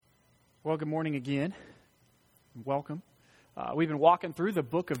Well, good morning again. Welcome. We've been walking through the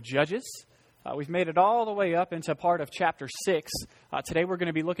book of Judges. We've made it all the way up into part of chapter 6. Today we're going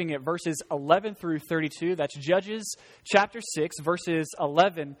to be looking at verses 11 through 32. That's Judges chapter 6, verses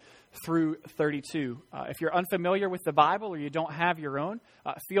 11 through 32. If you're unfamiliar with the Bible or you don't have your own,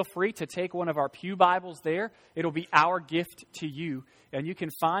 feel free to take one of our pew Bibles there. It'll be our gift to you. And you can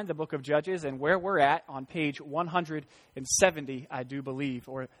find the book of Judges and where we're at on page 170, I do believe,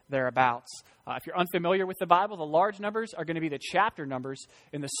 or thereabouts. If you're unfamiliar with the Bible, the large numbers are going to be the chapter numbers,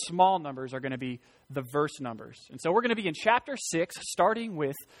 and the small numbers are going to be the verse numbers. And so we're going to be in chapter 6, starting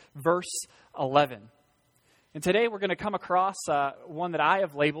with verse 11. And today we're going to come across one that I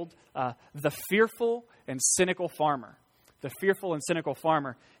have labeled the fearful and cynical farmer. The fearful and cynical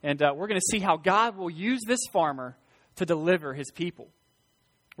farmer. And we're going to see how God will use this farmer to deliver his people.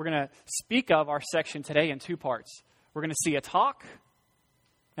 We're going to speak of our section today in two parts. We're going to see a talk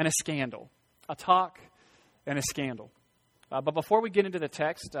and a scandal. A talk and a scandal. But before we get into the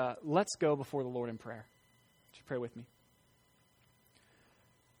text, let's go before the Lord in prayer. Would you pray with me?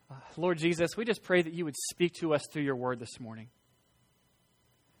 Lord Jesus, we just pray that you would speak to us through your word this morning.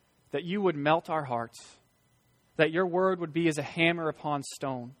 That you would melt our hearts. That your word would be as a hammer upon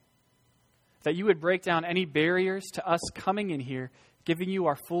stone. That you would break down any barriers to us coming in here, giving you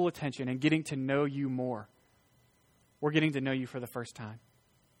our full attention and getting to know you more. We're getting to know you for the first time.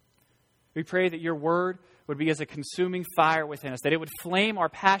 We pray that your word would be as a consuming fire within us, that it would flame our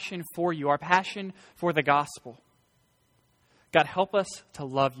passion for you, our passion for the gospel. God, help us to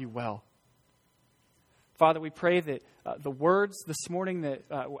love you well. Father, we pray that the words this morning that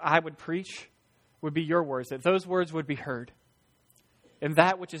I would preach would be your words, that those words would be heard. And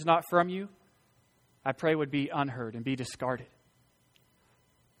that which is not from you, I pray would be unheard and be discarded.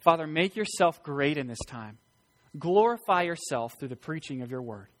 Father, make yourself great in this time. Glorify yourself through the preaching of your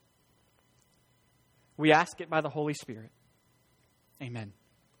word. We ask it by the Holy Spirit. Amen.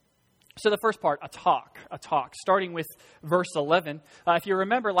 So the first part, a talk, starting with verse 11. If you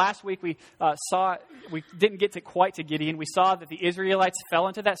remember last week, we didn't get to quite to Gideon. We saw that the Israelites fell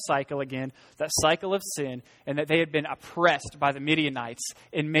into that cycle again, that cycle of sin, and that they had been oppressed by the Midianites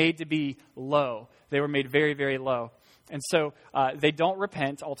and made to be low. They were made very, very low. And so they don't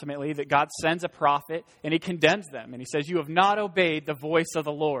repent, ultimately, that God sends a prophet and he condemns them. And he says, you have not obeyed the voice of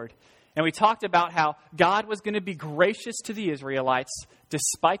the Lord. And we talked about how God was going to be gracious to the Israelites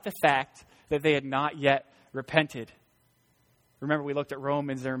despite the fact that they had not yet repented. Remember, we looked at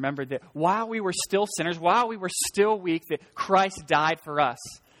Romans and remembered that while we were still sinners, while we were still weak, that Christ died for us,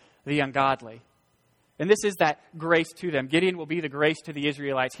 the ungodly. And this is that grace to them. Gideon will be the grace to the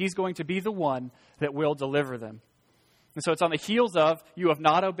Israelites. He's going to be the one that will deliver them. And so it's on the heels of, you have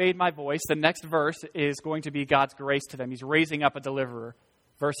not obeyed my voice. The next verse is going to be God's grace to them. He's raising up a deliverer.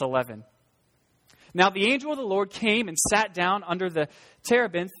 Verse 11. Now the angel of the Lord came and sat down under the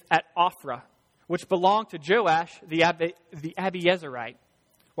terebinth at Ophrah, which belonged to Joash the Abiezerite,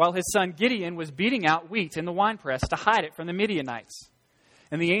 while his son Gideon was beating out wheat in the winepress to hide it from the Midianites.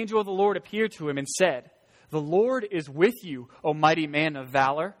 And the angel of the Lord appeared to him and said, the Lord is with you, O mighty man of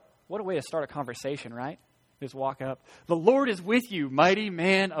valor. What a way to start a conversation, right? Just walk up. The Lord is with you, mighty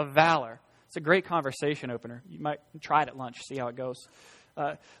man of valor. It's a great conversation opener. You might try it at lunch, see how it goes.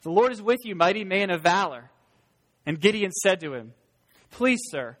 The Lord is with you, mighty man of valor. And Gideon said to him, please,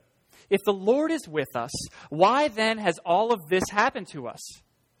 sir, if the Lord is with us, why then has all of this happened to us?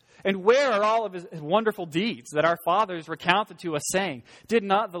 And where are all of his wonderful deeds that our fathers recounted to us, saying, did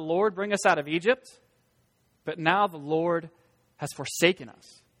not the Lord bring us out of Egypt? But now the Lord has forsaken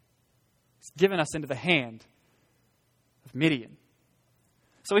us. He's given us into the hand of Midian.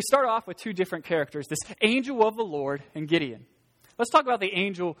 So we start off with two different characters, this angel of the Lord and Gideon. Let's talk about the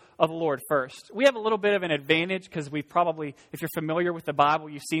angel of the Lord first. We have a little bit of an advantage because we've probably, if you're familiar with the Bible,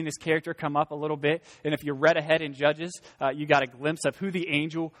 you've seen this character come up a little bit. And if you read ahead in Judges, you got a glimpse of who the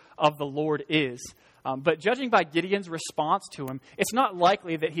angel of the Lord is. But judging by Gideon's response to him, it's not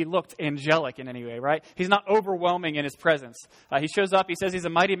likely that he looked angelic in any way, right? He's not overwhelming in his presence. He shows up, he says he's a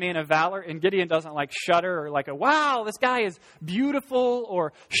mighty man of valor, and Gideon doesn't like shudder or like wow, this guy is beautiful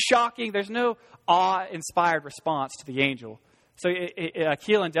or shocking. There's no awe-inspired response to the angel. So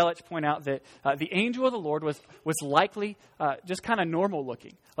Keel and Delich point out that the angel of the Lord was likely just kind of normal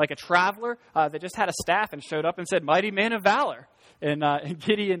looking, like a traveler that just had a staff and showed up and said, mighty man of valor. And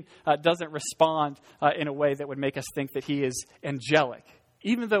Gideon doesn't respond in a way that would make us think that he is angelic,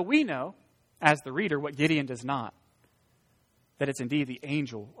 even though we know, as the reader, what Gideon does not, that it's indeed the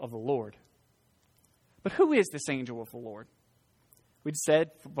angel of the Lord. But who is this angel of the Lord? We'd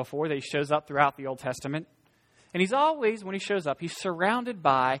said before that he shows up throughout the Old Testament. And he's always, when he shows up, he's surrounded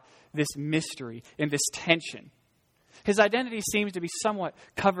by this mystery and this tension. His identity seems to be somewhat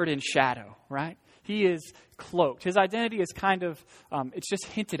covered in shadow, right? He is cloaked. His identity is kind of, it's just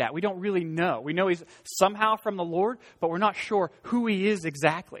hinted at. We don't really know. We know he's somehow from the Lord, but we're not sure who he is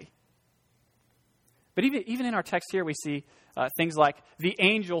exactly. But even in our text here, we see things like the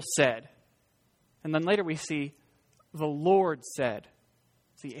angel said. And then later we see the Lord said.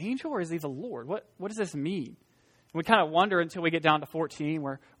 Is he angel or is he the Lord? What does this mean? We kind of wonder until we get down to 14.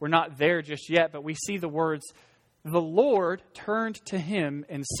 We're not there just yet, but we see the words, the Lord turned to him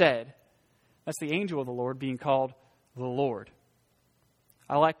and said. That's the angel of the Lord being called the Lord.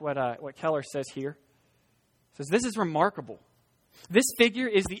 I like what Keller says here. He says, this is remarkable. This figure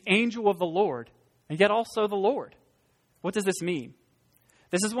is the angel of the Lord, and yet also the Lord. What does this mean?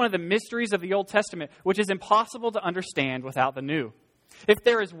 This is one of the mysteries of the Old Testament, which is impossible to understand without the New. If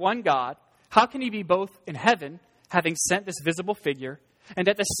there is one God, how can he be both in heaven, having sent this visible figure, and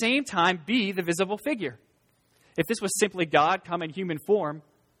at the same time be the visible figure? If this was simply God come in human form,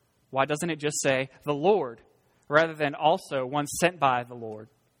 why doesn't it just say the Lord, rather than also one sent by the Lord?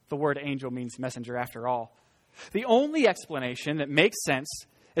 The word angel means messenger after all. The only explanation that makes sense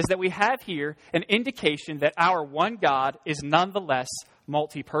is that we have here an indication that our one God is nonetheless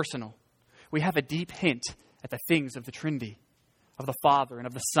multi-personal. We have a deep hint at the things of the Trinity, of the Father and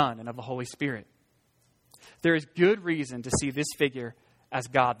of the Son and of the Holy Spirit. There is good reason to see this figure as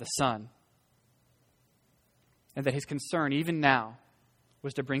God the Son, and that his concern even now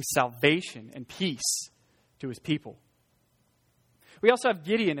was to bring salvation and peace to his people. We also have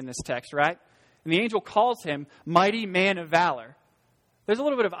Gideon in this text, right? And the angel calls him mighty man of valor. There's a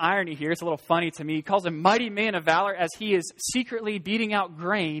little bit of irony here. It's a little funny to me. He calls him mighty man of valor as he is secretly beating out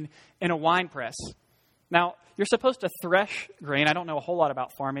grain in a winepress. Now, you're supposed to thresh grain. I don't know a whole lot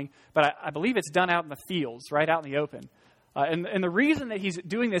about farming, but I believe it's done out in the fields, right out in the open. And the reason that he's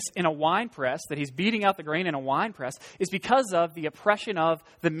doing this in a wine press, that he's beating out the grain in a wine press, is because of the oppression of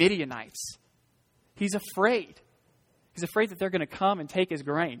the Midianites. He's afraid. He's afraid that they're going to come and take his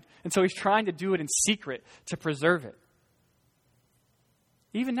grain. And so he's trying to do it in secret to preserve it.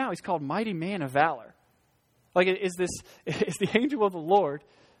 Even now, he's called mighty man of valor. Like, is the angel of the Lord,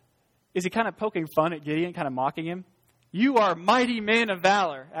 is he kind of poking fun at Gideon, kind of mocking him? You are mighty man of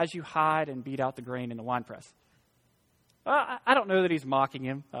valor as you hide and beat out the grain in the winepress. I don't know that he's mocking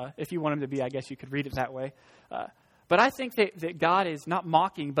him. If you want him to be, I guess you could read it that way. But I think that God is not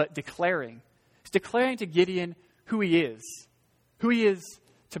mocking, but declaring. He's declaring to Gideon who he is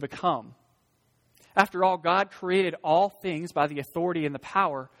to become. After all, God created all things by the authority and the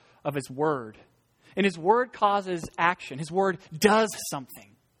power of his word. And his word causes action. His word does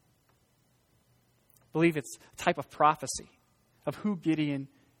something. I believe it's a type of prophecy of who Gideon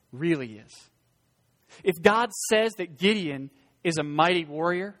really is. If God says that Gideon is a mighty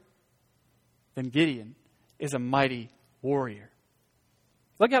warrior, then Gideon is a mighty warrior.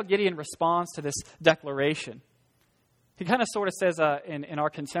 Look how Gideon responds to this declaration. He kind of sort of says in our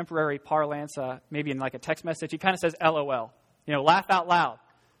contemporary parlance, maybe in like a text message, he kind of says LOL. Laugh out loud.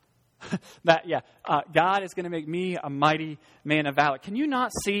 God is going to make me a mighty man of valor. Can you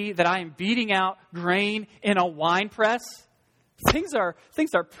not see that I am beating out grain in a wine press? Things are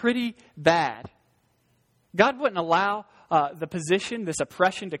pretty bad. God wouldn't allow the position, this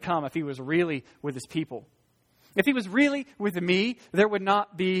oppression to come if he was really with his people. If he was really with me, there would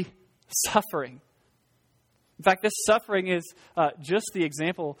not be suffering. In fact, this suffering is just the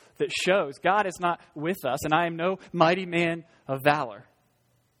example that shows God is not with us, and I am no mighty man of valor.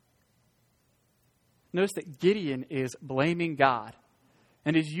 Notice that Gideon is blaming God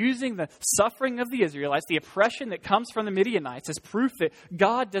and is using the suffering of the Israelites, the oppression that comes from the Midianites, as proof that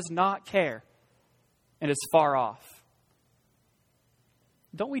God does not care and is far off.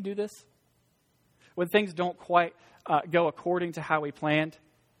 Don't we do this? When things don't quite go according to how we planned,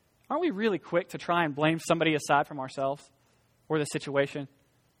 aren't we really quick to try and blame somebody aside from ourselves or the situation?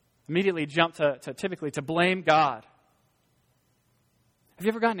 Immediately jump to typically to blame God. Have you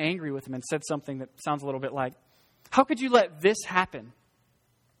ever gotten angry with him and said something that sounds a little bit like, how could you let this happen?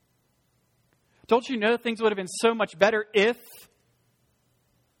 Don't you know things would have been so much better if?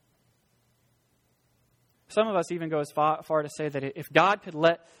 Some of us even go as far to say that if God could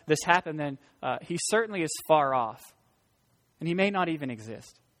let this happen, then he certainly is far off. And he may not even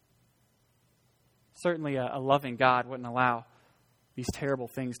exist. Certainly a loving God wouldn't allow these terrible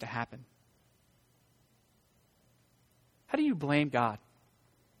things to happen. How do you blame God?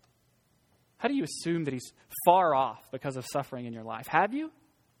 How do you assume that he's far off because of suffering in your life? Have you?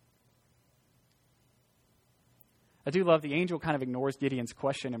 I do love the angel kind of ignores Gideon's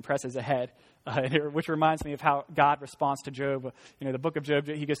question and presses ahead, which reminds me of how God responds to Job. The book of Job,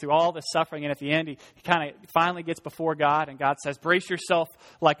 he goes through all this suffering, and at the end, he kind of finally gets before God, and God says, brace yourself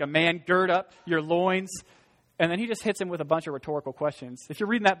like a man, gird up your loins. And then he just hits him with a bunch of rhetorical questions. If you're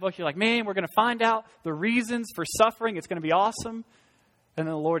reading that book, you're like, man, we're going to find out the reasons for suffering. It's going to be awesome. And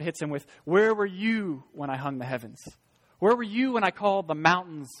then the Lord hits him with, where were you when I hung the heavens? Where were you when I called the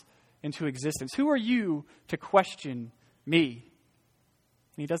mountains into existence? Who are you to question me?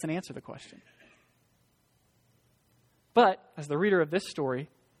 And he doesn't answer the question. But as the reader of this story,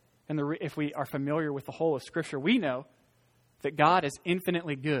 and if we are familiar with the whole of Scripture, we know that God is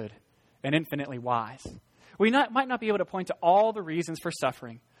infinitely good and infinitely wise. We might not be able to point to all the reasons for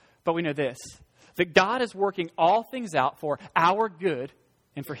suffering, but we know this, that God is working all things out for our good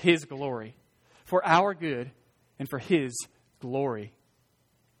and for His glory. For our good and for His glory.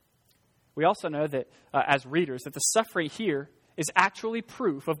 We also know that, as readers, that the suffering here is actually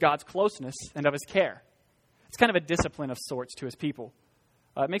proof of God's closeness and of His care. It's kind of a discipline of sorts to His people.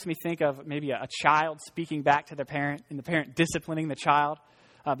 It makes me think of maybe a child speaking back to their parent, and the parent disciplining the child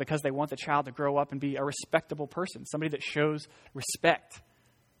because they want the child to grow up and be a respectable person, somebody that shows respect.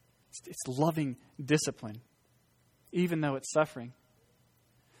 It's loving discipline, even though it's suffering.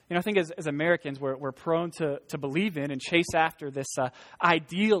 I think as Americans, we're prone to believe in and chase after this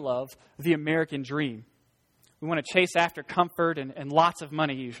ideal of the American dream. We want to chase after comfort and lots of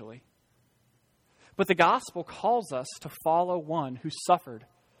money usually. But the gospel calls us to follow one who suffered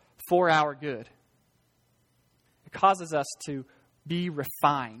for our good. It causes us to be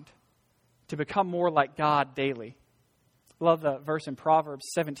refined, to become more like God daily. I love the verse in Proverbs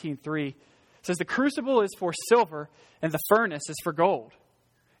 17:3. It says, the crucible is for silver and the furnace is for gold.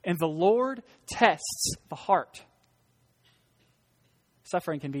 And the Lord tests the heart.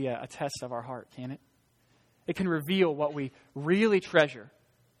 Suffering can be a test of our heart, can't it? It can reveal what we really treasure,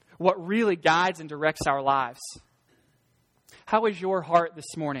 what really guides and directs our lives. How is your heart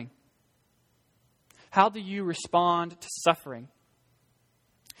this morning? How do you respond to suffering?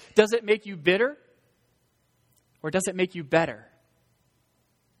 Does it make you bitter? Or does it make you better?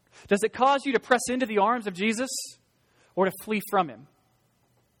 Does it cause you to press into the arms of Jesus or to flee from Him?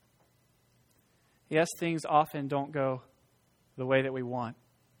 Yes, things often don't go the way that we want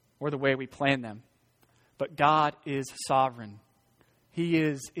or the way we plan them. But God is sovereign. He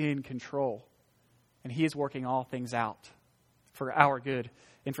is in control. And He is working all things out for our good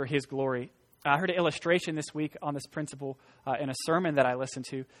and for His glory. I heard an illustration this week on this principle in a sermon that I listened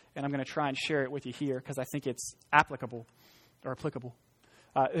to, and I'm going to try and share it with you here because I think it's applicable.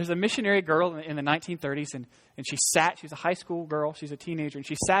 There's a missionary girl in the 1930s, and she's a high school girl, she's a teenager, and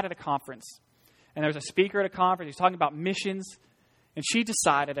she sat at a conference. And there was a speaker at a conference, he's talking about missions, and she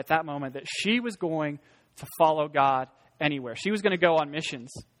decided at that moment that she was going to follow God anywhere. She was going to go on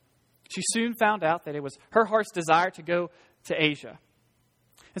missions. She soon found out that it was her heart's desire to go to Asia.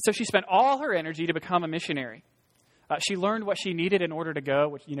 And so she spent all her energy to become a missionary. She learned what she needed in order to go,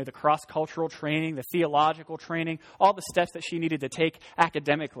 which, the cross-cultural training, the theological training, all the steps that she needed to take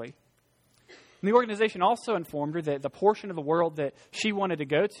academically. And the organization also informed her that the portion of the world that she wanted to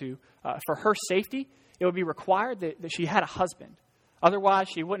go to, for her safety, it would be required that she had a husband. Otherwise,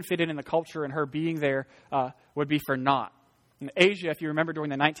 she wouldn't fit in the culture, and her being there would be for naught. And Asia, if you remember, during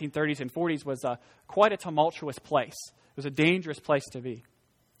the 1930s and 40s, was quite a tumultuous place. It was a dangerous place to be.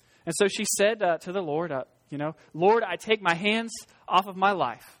 And so she said to the Lord, Lord, I take my hands off of my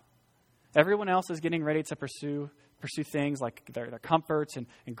life. Everyone else is getting ready to pursue things like their comforts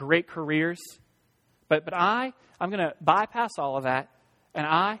and great careers. But I'm going to bypass all of that, and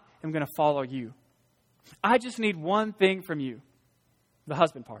I am going to follow you. I just need one thing from you, the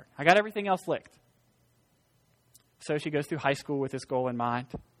husband part. I got everything else licked. So she goes through high school with this goal in mind.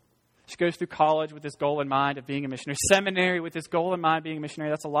 She goes through college with this goal in mind of being a missionary. Seminary with this goal in mind of being a missionary.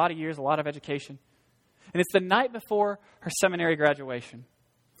 That's a lot of years, a lot of education. And it's the night before her seminary graduation.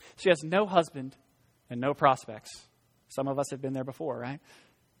 She has no husband and no prospects. Some of us have been there before, right?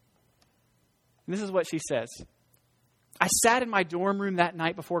 And this is what she says. I sat in my dorm room that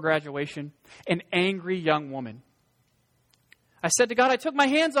night before graduation, an angry young woman. I said to God, I took my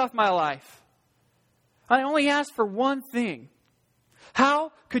hands off my life. I only asked for one thing.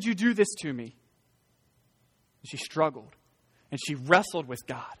 How could you do this to me? And she struggled and she wrestled with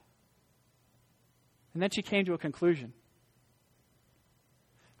God. And then she came to a conclusion.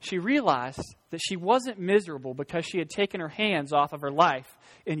 She realized that she wasn't miserable because she had taken her hands off of her life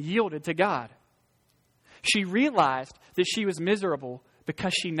and yielded to God. She realized that she was miserable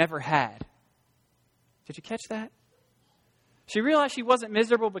because she never had. Did you catch that? She realized she wasn't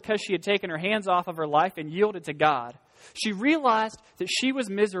miserable because she had taken her hands off of her life and yielded to God. She realized that she was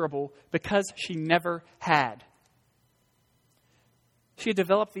miserable because she never had. She had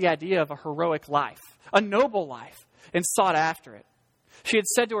developed the idea of a heroic life, a noble life, and sought after it. She had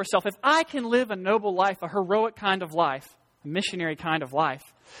said to herself, if I can live a noble life, a heroic kind of life, a missionary kind of life,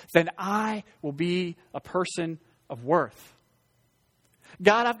 then I will be a person of worth.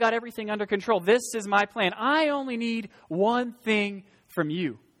 God, I've got everything under control. This is my plan. I only need one thing from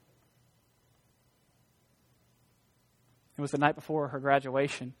you. It was the night before her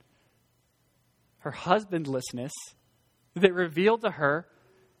graduation. Her husbandlessness that revealed to her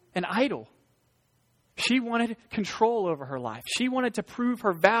an idol. She wanted control over her life. She wanted to prove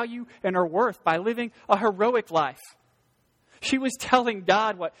her value and her worth by living a heroic life. She was telling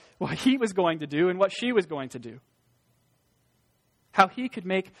God what he was going to do and what she was going to do. How he could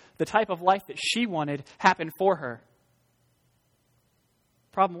make the type of life that she wanted happen for her.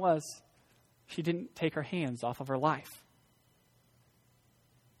 Problem was, she didn't take her hands off of her life.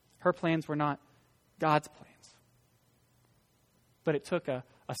 Her plans were not God's plans. But it took a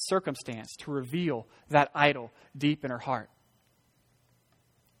circumstance to reveal that idol deep in her heart.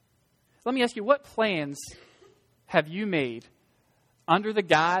 Let me ask you, what plans have you made under the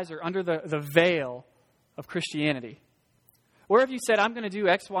guise or under the veil of Christianity? Where have you said, I'm going to do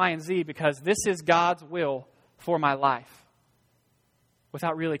X, Y, and Z because this is God's will for my life,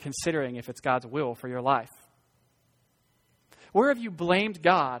 without really considering if it's God's will for your life? Where have you blamed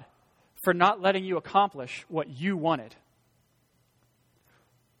God for not letting you accomplish what you wanted?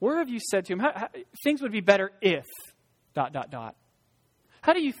 Where have you said to him, things would be better if, ...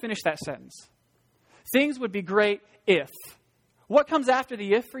 How do you finish that sentence? Things would be great if. What comes after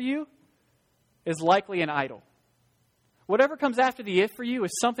the if for you is likely an idol. Whatever comes after the if for you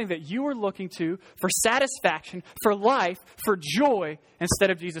is something that you are looking to for satisfaction, for life, for joy, instead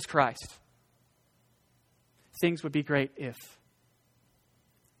of Jesus Christ. Things would be great if.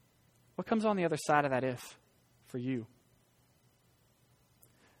 What comes on the other side of that if for you?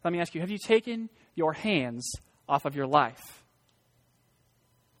 Let me ask you, have you taken your hands off of your life?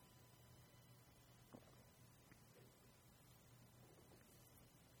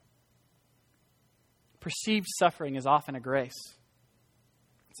 Perceived suffering is often a grace.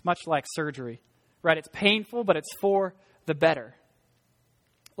 It's much like surgery, right? It's painful, but it's for the better.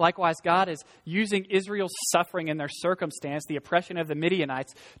 Likewise, God is using Israel's suffering and their circumstance, the oppression of the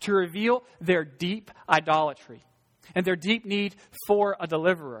Midianites, to reveal their deep idolatry and their deep need for a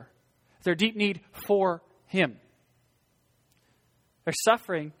deliverer, their deep need for him. Their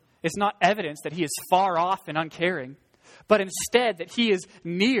suffering is not evidence that he is far off and uncaring, but instead that he is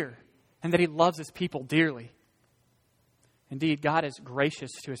near and that he loves his people dearly. Indeed, God is gracious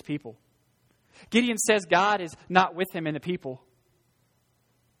to his people. Gideon says God is not with him and the people,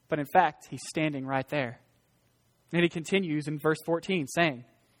 but in fact, he's standing right there. And he continues in verse 14, saying,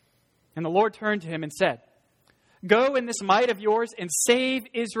 And the Lord turned to him and said, Go in this might of yours and save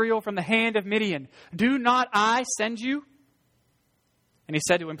Israel from the hand of Midian. Do not I send you? And he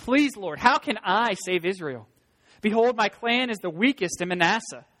said to him, Please, Lord, how can I save Israel? Behold, my clan is the weakest in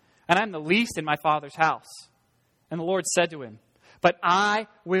Manasseh, and I am the least in my father's house. And the Lord said to him, But I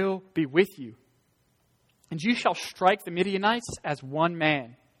will be with you, and you shall strike the Midianites as one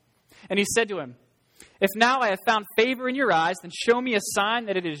man. And he said to him, If now I have found favor in your eyes, then show me a sign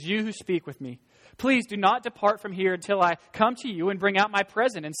that it is you who speak with me. Please do not depart from here until I come to you and bring out my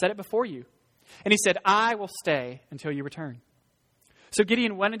present and set it before you. And he said, I will stay until you return. So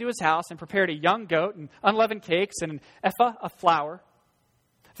Gideon went into his house and prepared a young goat and unleavened cakes and an ephah of flour.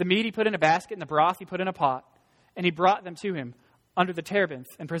 The meat he put in a basket and the broth he put in a pot. And he brought them to him under the terebinth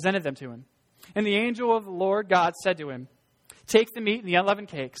and presented them to him. And the angel of the Lord God said to him, Take the meat and the unleavened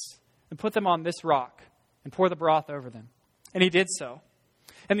cakes and put them on this rock and pour the broth over them. And he did so.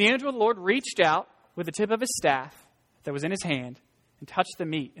 And the angel of the Lord reached out with the tip of his staff that was in his hand and touched the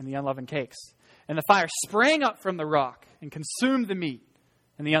meat and the unleavened cakes. And the fire sprang up from the rock and consumed the meat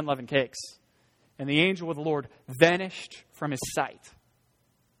and the unleavened cakes. And the angel of the Lord vanished from his sight.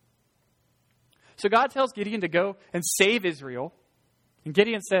 So God tells Gideon to go and save Israel. And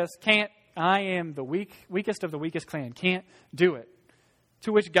Gideon says, I am the weakest of the weakest clan. Can't do it.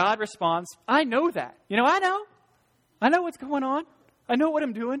 To which God responds, I know that. I know what's going on. I know what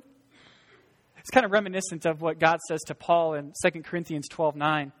I'm doing. It's kind of reminiscent of what God says to Paul in 2 Corinthians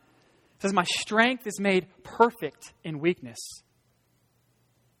 12:9. It says, My strength is made perfect in weakness.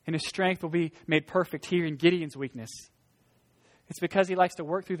 And his strength will be made perfect here in Gideon's weakness. It's because he likes to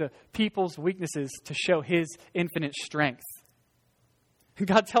work through the people's weaknesses to show his infinite strength. And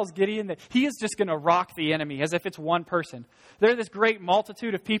God tells Gideon that he is just going to rock the enemy as if it's one person. They're this great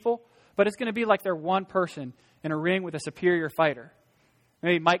multitude of people, but it's going to be like they're one person in a ring with a superior fighter.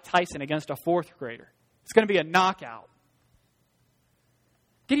 Maybe Mike Tyson against a fourth grader. It's going to be a knockout.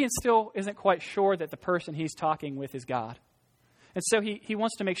 Gideon still isn't quite sure that the person he's talking with is God. And so he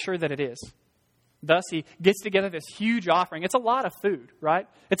wants to make sure that it is. Thus, he gets together this huge offering. It's a lot of food, right?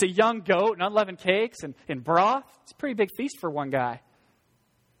 It's a young goat and unleavened cakes and broth. It's a pretty big feast for one guy.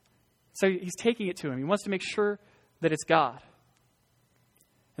 So he's taking it to him. He wants to make sure that it's God.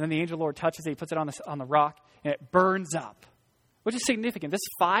 And then the angel of the Lord touches it. He puts it on the rock, and it burns up, which is significant. This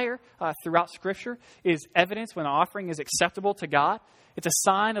fire throughout Scripture is evidence when an offering is acceptable to God. It's a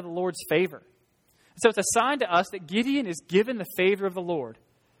sign of the Lord's favor. So it's a sign to us that Gideon is given the favor of the Lord,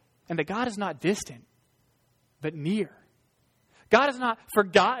 and that God is not distant, but near. God has not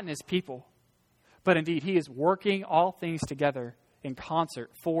forgotten his people, but indeed he is working all things together in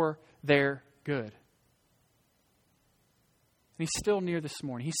concert for their good. And he's still near this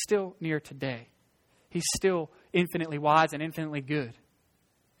morning. He's still near today. He's still infinitely wise and infinitely good.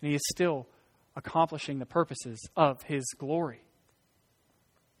 And he is still accomplishing the purposes of his glory.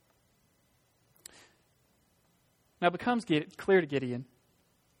 Now it becomes clear to Gideon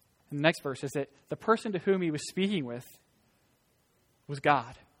in the next verse is that the person to whom he was speaking with was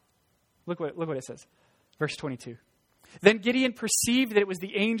God. Look what it says. Verse 22. Then Gideon perceived that it was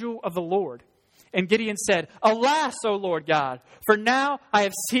the angel of the Lord. And Gideon said, "Alas, O Lord God, for now I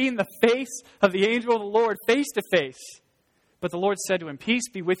have seen the face of the angel of the Lord face to face." But the Lord said to him, "Peace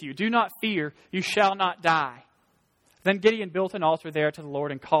be with you. Do not fear. You shall not die." Then Gideon built an altar there to the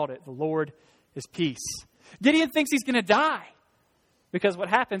Lord and called it, "The Lord is Peace." Gideon thinks he's going to die. Because what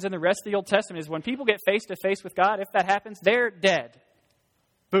happens in the rest of the Old Testament is when people get face to face with God, if that happens, they're dead.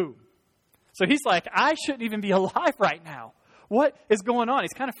 Boom. So he's like, I shouldn't even be alive right now. What is going on?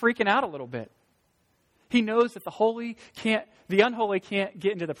 He's kind of freaking out a little bit. He knows that the unholy can't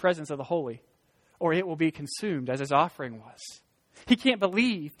get into the presence of the holy, or it will be consumed as his offering was. He can't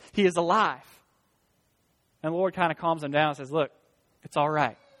believe he is alive. And the Lord kind of calms him down and says, look, it's all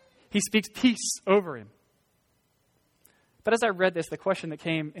right. He speaks peace over him. But as I read this, the question that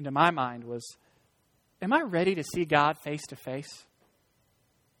came into my mind was, am I ready to see God face to face?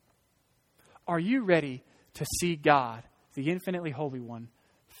 Are you ready to see God, the infinitely holy one,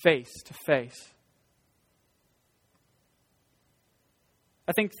 face to face?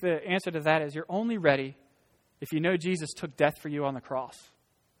 I think the answer to that is you're only ready if you know Jesus took death for you on the cross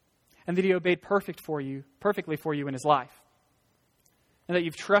and that he obeyed perfectly for you in his life, and that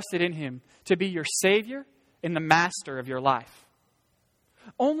you've trusted in him to be your Savior and the master of your life.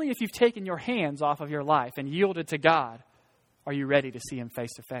 Only if you've taken your hands off of your life and yielded to God are you ready to see him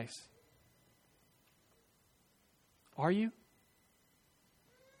face to face. Are you?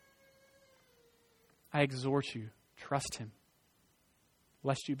 I exhort you, trust him,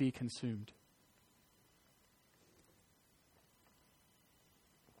 lest you be consumed.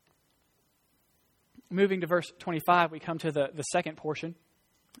 Moving to verse 25, we come to the second portion,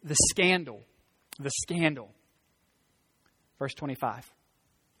 the scandal. The scandal. Verse 25.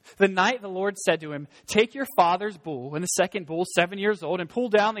 The night the Lord said to him, "Take your father's bull and the second bull 7 years old and pull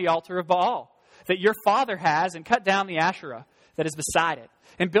down the altar of Baal that your father has and cut down the Asherah that is beside it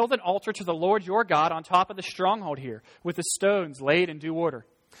and build an altar to the Lord your God on top of the stronghold here with the stones laid in due order.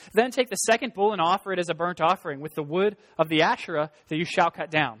 Then take the second bull and offer it as a burnt offering with the wood of the Asherah that you shall cut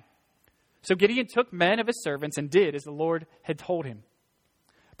down." So Gideon took men of his servants and did as the Lord had told him.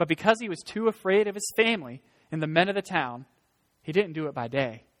 But because he was too afraid of his family and the men of the town, he didn't do it by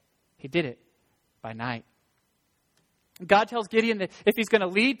day. He did it by night. God tells Gideon that if he's going to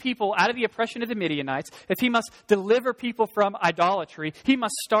lead people out of the oppression of the Midianites, if he must deliver people from idolatry, he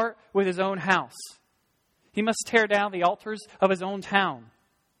must start with his own house. He must tear down the altars of his own town,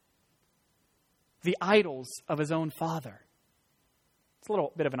 the idols of his own father. It's a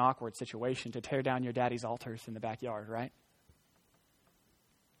little bit of an awkward situation to tear down your daddy's altars in the backyard, right?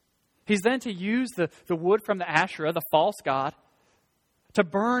 He's then to use the wood from the Asherah, the false god, to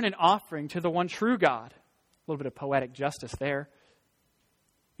burn an offering to the one true God. A little bit of poetic justice there.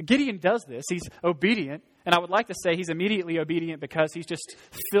 Gideon does this. He's obedient. And I would like to say he's immediately obedient because he's just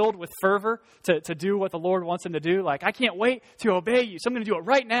filled with fervor to do what the Lord wants him to do. Like, I can't wait to obey you, so I'm going to do it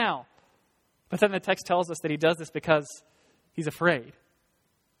right now. But then the text tells us that he does this because he's afraid.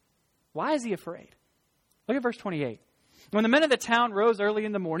 Why is he afraid? Look at verse 28. When the men of the town rose early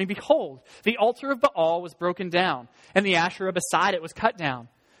in the morning, behold, the altar of Baal was broken down, and the Asherah beside it was cut down,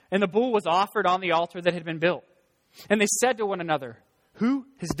 and the bull was offered on the altar that had been built. And they said to one another, "Who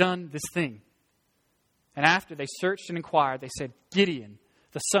has done this thing?" And after they searched and inquired, they said, "Gideon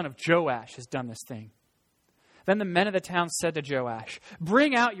the son of Joash, has done this thing." Then the men of the town said to Joash,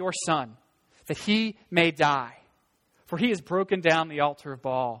 "Bring out your son, that he may die. For he has broken down the altar of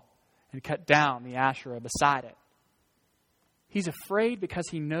Baal and cut down the Asherah beside it." He's afraid because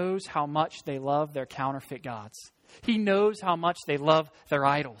he knows how much they love their counterfeit gods. He knows how much they love their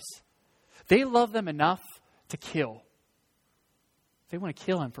idols. They love them enough to kill. They want to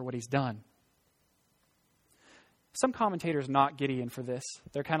kill him for what he's done. Some commentators knock Gideon for this.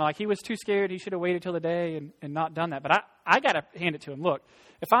 They're kind of like, he was too scared. He should have waited till the day and not done that. But I got to hand it to him. Look,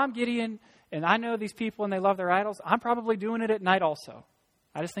 if I'm Gideon and I know these people and they love their idols, I'm probably doing it at night also.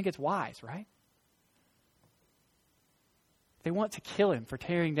 I just think it's wise, right? They want to kill him for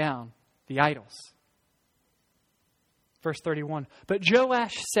tearing down the idols. Verse 31, "But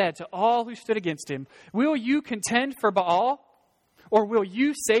Joash said to all who stood against him, 'Will you contend for Baal, or will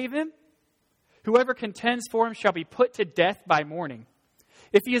you save him? Whoever contends for him shall be put to death by morning.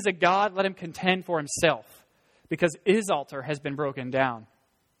 If he is a god, let him contend for himself, because his altar has been broken down.'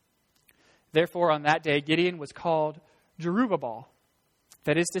 Therefore, on that day, Gideon was called Jerubbaal.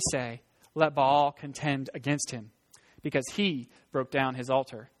 That is to say, 'Let Baal contend against him,' because he broke down his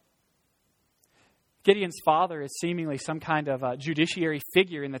altar." Gideon's father is seemingly some kind of judiciary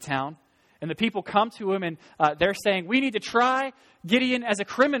figure in the town. And the people come to him and they're saying, "We need to try Gideon as a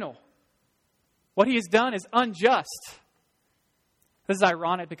criminal. What he has done is unjust." This is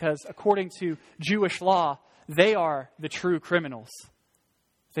ironic because according to Jewish law, they are the true criminals.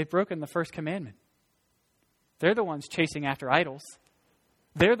 They've broken the first commandment. They're the ones chasing after idols.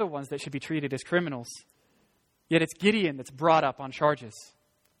 They're the ones that should be treated as criminals. Yet it's Gideon that's brought up on charges.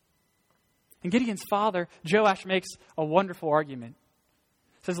 And Gideon's father, Joash, makes a wonderful argument.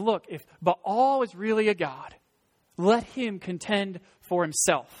 He says, "Look, if Baal is really a god, let him contend for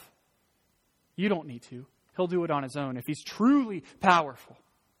himself. You don't need to. He'll do it on his own if he's truly powerful."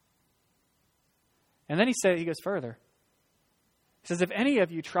 And then he goes further. He says, "If any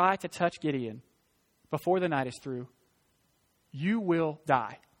of you try to touch Gideon before the night is through, you will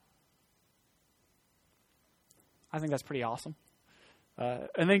die." I think that's pretty awesome.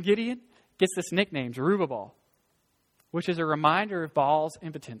 And then Gideon gets this nickname, Jerubbaal, which is a reminder of Baal's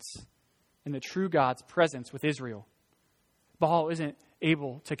impotence and the true God's presence with Israel. Baal isn't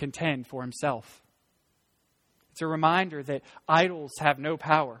able to contend for himself. It's a reminder that idols have no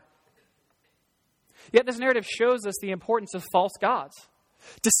power. Yet this narrative shows us the importance of false gods.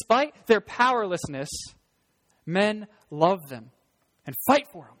 Despite their powerlessness, men love them and fight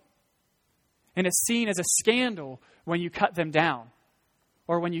for them. And it's seen as a scandal when you cut them down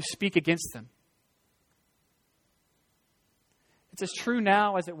or when you speak against them. It's as true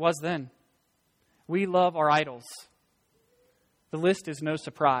now as it was then. We love our idols. The list is no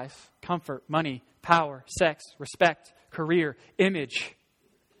surprise. Comfort, money, power, sex, respect, career, image.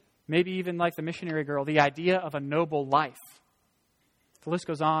 Maybe even like the missionary girl, the idea of a noble life. The list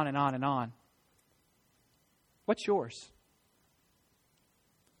goes on and on and on. What's yours?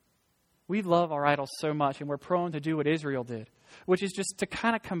 We love our idols so much, and we're prone to do what Israel did, which is just to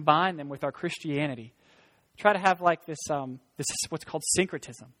kind of combine them with our Christianity. Try to have like this is what's called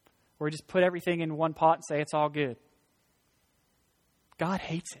syncretism, where we just put everything in one pot and say it's all good. God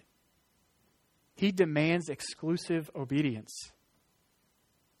hates it. He demands exclusive obedience.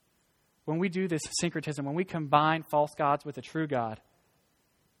 When we do this syncretism, when we combine false gods with the true God,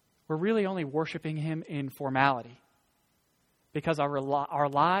 we're really only worshiping him in formality, because our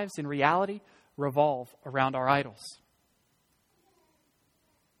lives in reality revolve around our idols.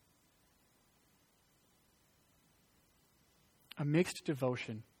 A mixed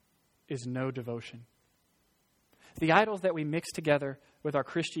devotion is no devotion. The idols that we mix together with our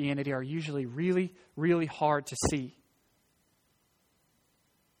Christianity are usually really, really hard to see.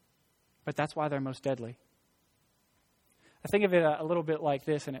 But that's why they're most deadly. I think of it a little bit like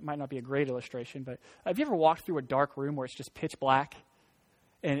this, and it might not be a great illustration, but have you ever walked through a dark room where it's just pitch black?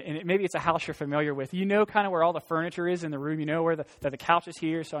 And maybe it's a house you're familiar with. You know kind of where all the furniture is in the room. You know where the couch is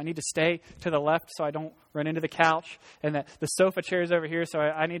here, so I need to stay to the left so I don't run into the couch. And the sofa chair is over here, so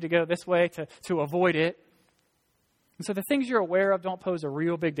I need to go this way to avoid it. And so the things you're aware of don't pose a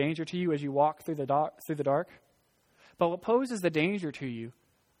real big danger to you as you walk through the dark. But what poses the danger to you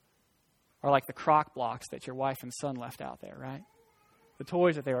are like the crock blocks that your wife and son left out there, right? The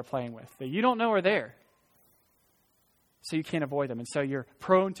toys that they were playing with that you don't know are there. So you can't avoid them. And so you're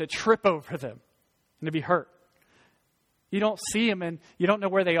prone to trip over them and to be hurt. You don't see them and you don't know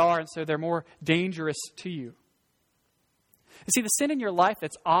where they are, and so they're more dangerous to you. You see, the sin in your life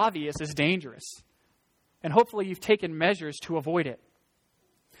that's obvious is dangerous. And hopefully you've taken measures to avoid it.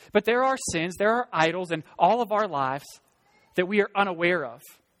 But there are sins, there are idols in all of our lives that we are unaware of.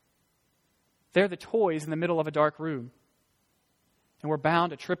 They're the toys in the middle of a dark room, and we're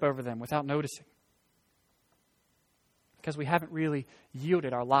bound to trip over them without noticing because we haven't really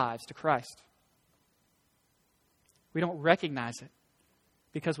yielded our lives to Christ. We don't recognize it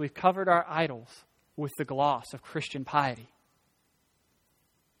because we've covered our idols with the gloss of Christian piety.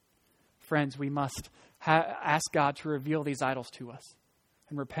 Friends, we must ask God to reveal these idols to us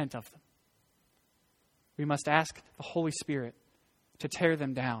and repent of them. We must ask the Holy Spirit to tear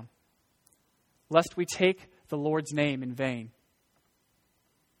them down, lest we take the Lord's name in vain.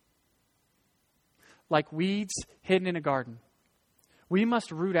 Like weeds hidden in a garden, we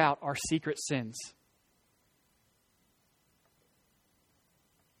must root out our secret sins.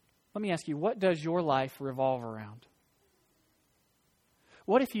 Let me ask you, what does your life revolve around?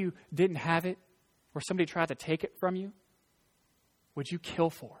 What if you didn't have it, or somebody tried to take it from you? Would you kill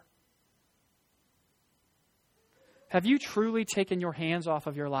for? Have you truly taken your hands off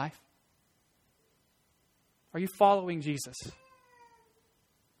of your life? Are you following Jesus?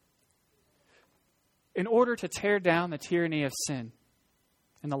 In order to tear down the tyranny of sin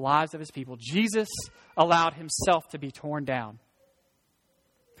in the lives of his people, Jesus allowed himself to be torn down.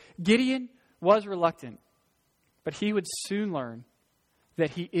 Gideon was reluctant, but he would soon learn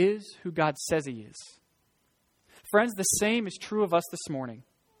that he is who God says he is. Friends, the same is true of us this morning.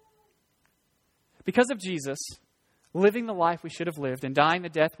 Because of Jesus, living the life we should have lived and dying the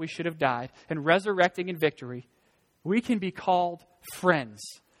death we should have died and resurrecting in victory, we can be called friends,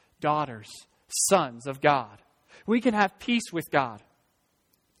 daughters, sons of God. We can have peace with God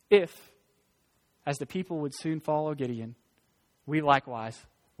if, as the people would soon follow Gideon, we likewise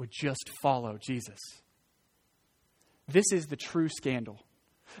would just follow Jesus. This is the true scandal.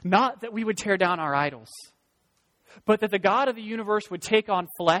 Not that we would tear down our idols, but that the God of the universe would take on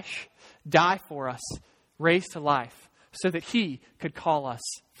flesh, die for us, raised to life, so that he could call us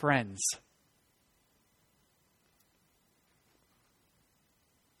friends.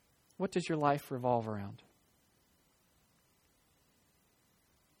 What does your life revolve around?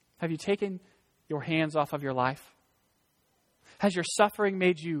 Have you taken your hands off of your life? Has your suffering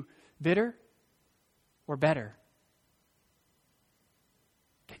made you bitter or better?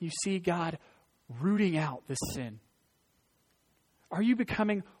 Can you see God rooting out this sin? Are you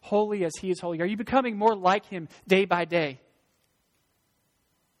becoming holy as he is holy? Are you becoming more like him day by day?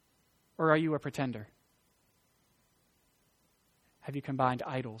 Or are you a pretender? Have you combined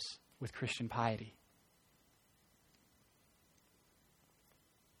idols with Christian piety?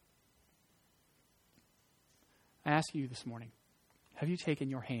 I ask you this morning, have you taken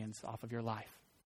your hands off of your life?